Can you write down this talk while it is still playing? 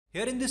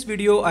Here in this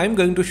video, I am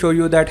going to show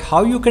you that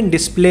how you can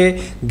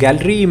display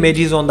gallery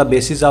images on the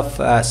basis of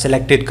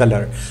selected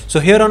color. So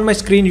here on my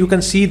screen, you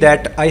can see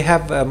that I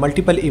have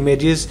multiple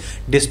images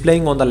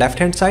displaying on the left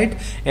hand side,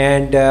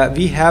 and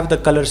we have the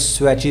color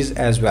swatches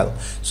as well.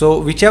 So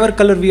whichever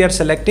color we are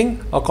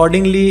selecting,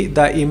 accordingly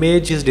the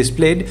image is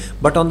displayed.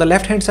 But on the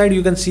left hand side,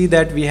 you can see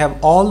that we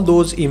have all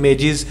those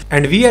images,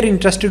 and we are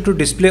interested to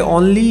display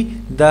only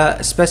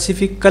the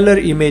specific color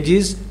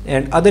images,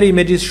 and other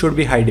images should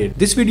be hidden.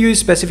 This video is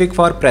specific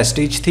for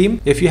Prestige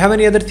theme. If you have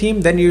any other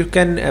theme, then you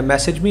can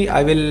message me.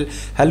 I will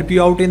help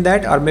you out in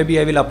that, or maybe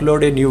I will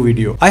upload a new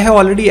video. I have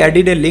already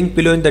added a link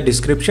below in the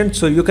description,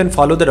 so you can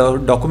follow the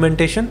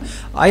documentation.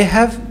 I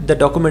have the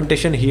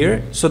documentation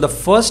here. So the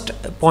first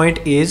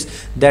point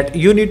is that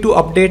you need to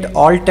update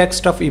all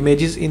text of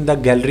images in the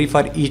gallery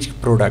for each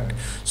product.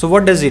 So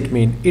what does it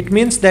mean? It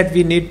means that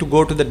we need to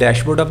go to the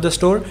dashboard of the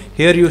store.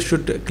 Here you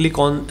should click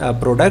on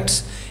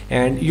products,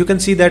 and you can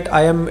see that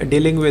I am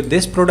dealing with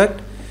this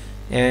product.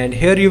 And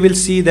here you will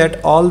see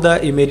that all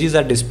the images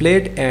are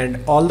displayed and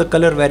all the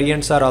color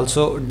variants are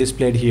also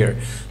displayed here.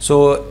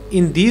 So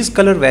in these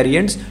color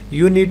variants,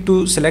 you need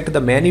to select the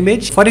main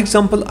image. For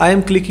example, I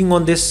am clicking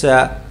on this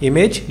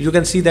image. You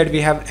can see that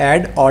we have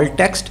add all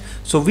text.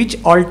 So which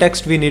all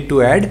text we need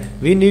to add?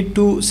 We need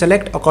to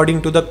select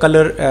according to the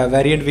color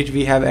variant which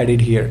we have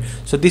added here.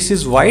 So this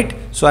is white.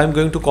 So I'm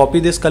going to copy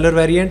this color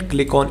variant,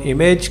 click on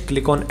image,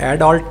 click on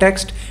add all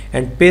text,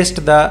 and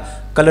paste the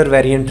color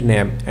variant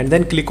name, and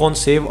then click on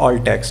save all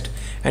text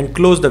and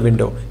close the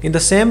window. In the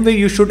same way,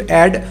 you should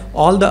add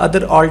all the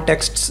other all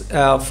texts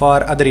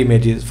for other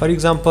images. For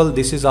example,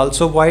 this is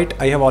also white.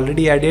 I have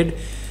already added.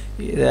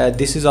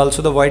 This is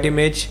also the white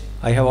image.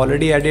 I have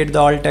already added the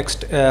all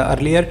text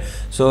earlier.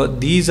 So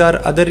these are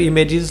other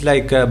images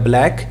like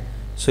black.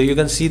 So you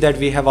can see that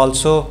we have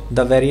also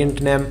the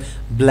variant name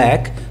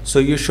black. So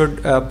you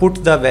should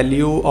put the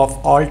value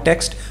of all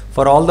text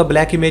for all the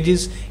black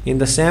images. In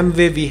the same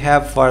way we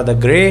have for the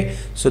gray.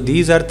 So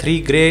these are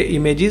 3 gray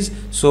images.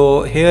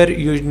 So here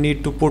you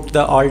need to put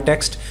the all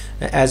text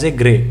as a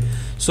gray.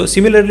 So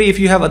similarly, if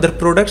you have other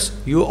products,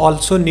 you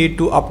also need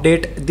to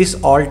update this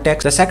all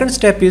text. The second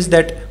step is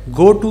that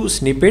go to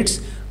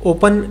snippets,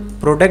 open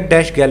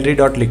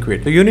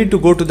product-gallery.liquid. So you need to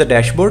go to the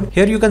dashboard.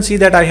 Here you can see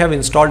that I have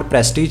installed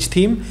Prestige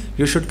theme.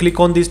 You should click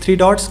on these 3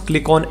 dots,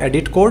 click on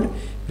edit code.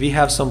 We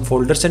have some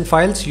folders and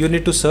files. You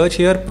need to search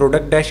here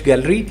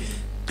product-gallery.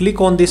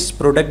 Click on this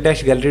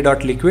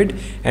product-gallery.liquid,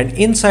 and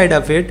inside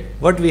of it,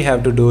 what we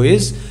have to do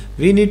is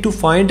we need to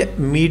find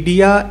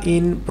media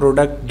in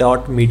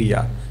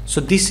product.media.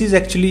 So this is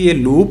actually a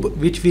loop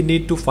which we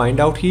need to find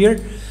out here.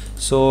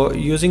 So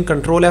using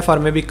Control F or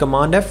maybe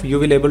Command F, you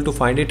will able to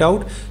find it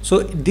out. So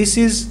this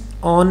is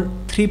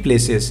on 3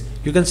 places.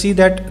 You can see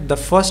that the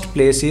first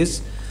place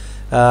is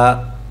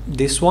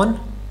this one,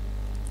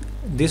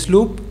 this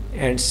loop,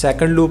 and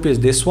second loop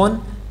is this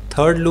one,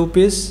 third loop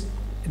is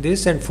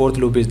this, and fourth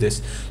loop is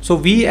this. So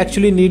we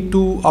actually need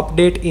to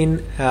update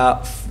in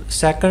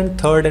second,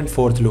 third, and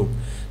fourth loop.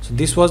 So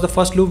this was the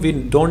first loop. We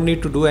don't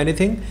need to do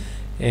anything.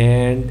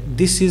 And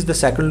this is the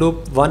second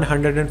loop,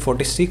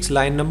 146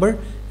 line number.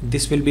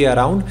 This will be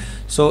around.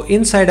 So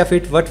inside of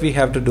it, what we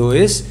have to do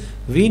is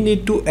we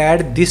need to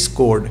add this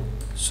code.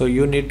 So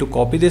you need to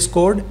copy this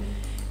code,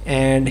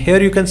 and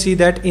here you can see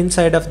that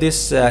inside of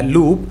this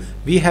loop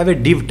we have a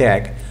div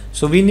tag.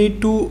 So we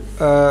need to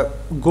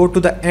go to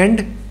the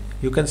end.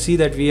 You can see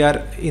that we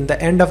are in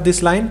the end of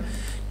this line.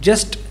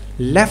 Just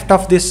left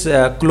of this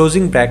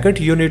closing bracket,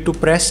 you need to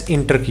press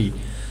enter key.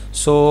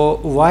 So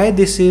why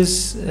this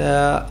is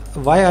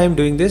why I am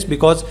doing this,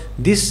 because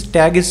this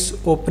tag is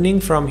opening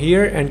from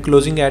here and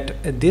closing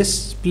at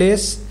this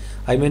place.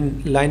 I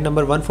mean line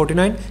number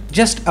 149.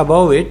 Just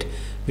above it,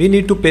 we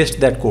need to paste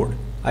that code.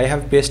 I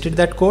have pasted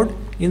that code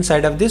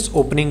inside of this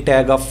opening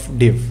tag of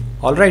div.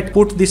 All right,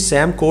 put this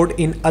same code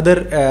in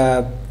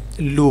other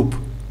loop.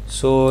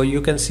 So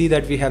you can see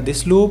that we have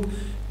this loop.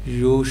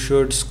 You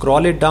should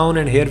scroll it down,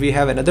 and here we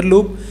have another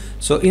loop.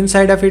 So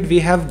inside of it we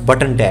have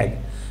button tag.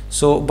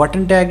 So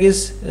button tag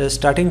is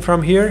starting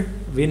from here.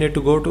 We need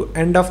to go to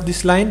end of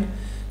this line.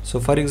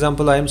 So for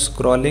example, I am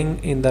scrolling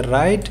in the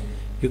right.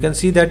 You can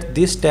see that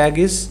this tag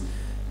is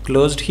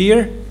closed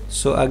here.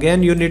 So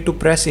again you need to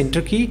press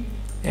enter key,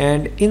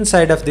 and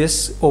inside of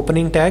this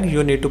opening tag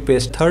you need to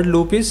paste. Third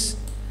loop is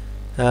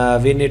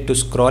we need to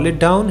scroll it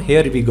down.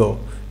 Here we go.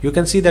 You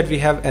can see that we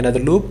have another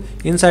loop.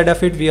 Inside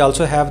of it we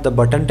also have the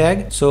button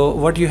tag. So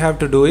what you have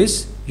to do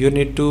is you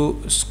need to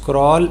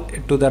scroll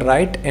to the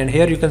right, and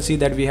here you can see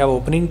that we have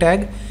opening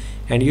tag,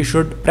 and you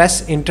should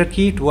press enter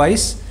key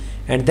twice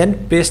and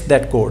then paste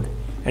that code.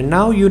 And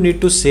now you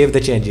need to save the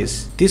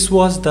changes. This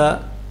was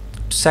the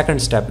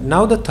second step.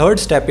 Now the third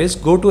step is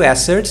go to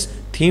assets,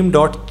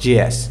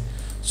 theme.js.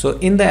 So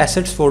in the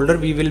assets folder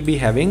we will be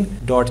having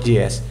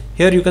 .js.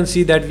 Here you can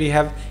see that we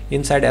have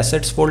inside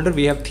assets folder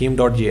we have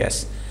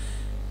theme.js.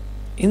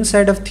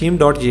 Inside of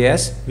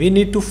theme.js we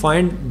need to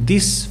find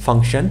this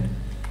function.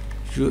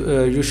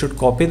 You should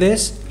copy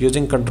this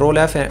using Control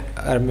F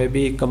or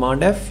maybe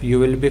Command F. You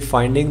will be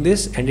finding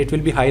this, and it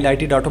will be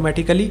highlighted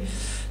automatically.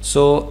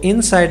 So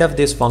inside of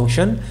this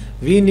function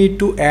we need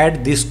to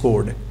add this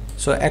code.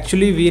 So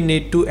actually we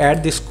need to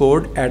add this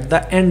code at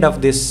the end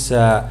of this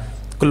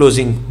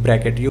closing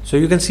bracket. So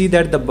you can see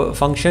that the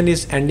function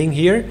is ending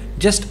here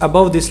just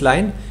above this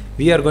line.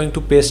 We are going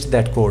to paste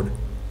that code.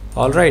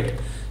 All right,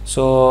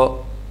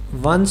 so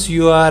once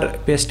you are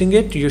pasting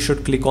it, you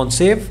should click on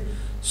save.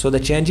 So the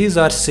changes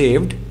are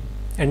saved,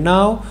 and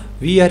now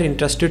we are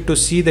interested to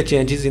see the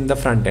changes in the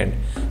front end.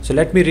 So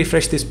let me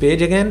refresh this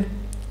page again.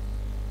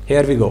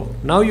 Here we go.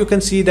 Now you can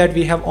see that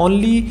we have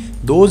only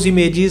those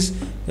images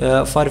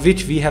for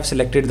which we have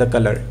selected the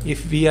color.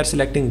 If we are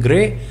selecting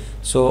gray,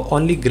 so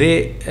only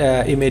gray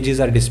images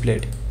are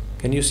displayed.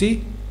 Can you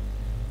see?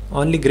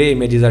 Only gray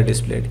images are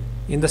displayed.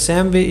 In the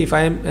same way, if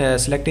I am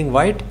selecting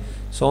white,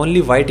 so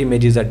only white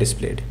images are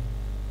displayed.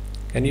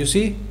 Can you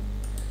see?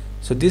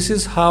 So this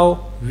is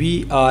how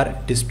we are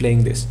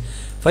displaying this.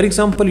 For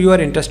example, you are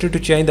interested to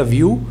change the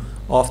view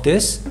of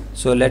this,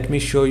 so let me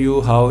show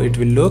you how it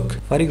will look.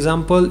 For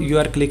example, you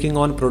are clicking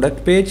on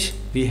product page.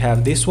 We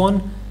have this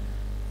one,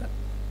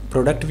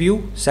 product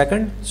view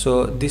second.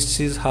 So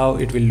this is how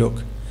it will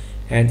look.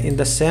 And in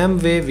the same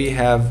way, we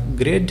have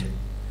grid,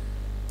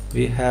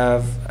 we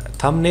have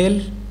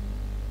thumbnail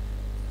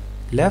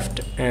left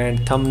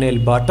and thumbnail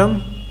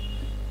bottom.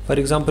 For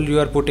example, you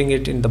are putting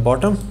it in the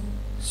bottom,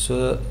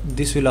 so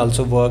this will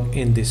also work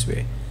in this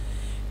way.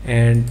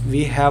 And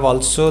we have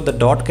also the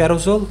dot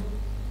carousel.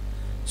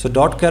 So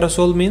dot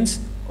carousel means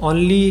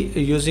only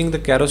using the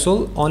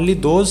carousel, only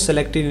those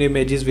selected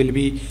images will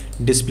be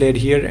displayed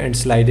here and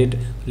slided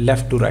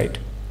left to right.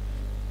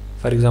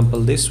 For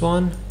example, this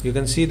one, you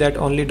can see that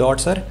only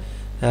dots are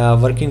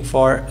working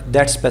for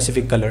that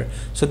specific color.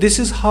 So this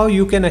is how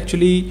you can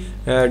actually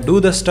do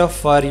the stuff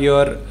for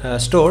your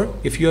store.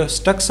 If you are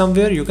stuck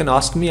somewhere, you can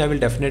ask me. I will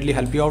definitely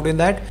help you out in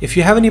that. If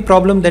you have any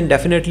problem, then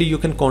definitely you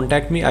can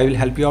contact me. I will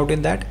help you out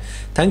in that.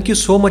 Thank you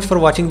so much for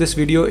watching this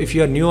video. If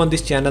you are new on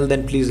this channel,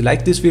 then please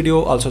like this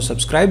video. Also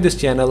subscribe this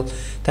channel.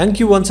 Thank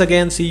you once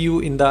again. See you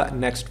in the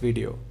next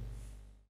video.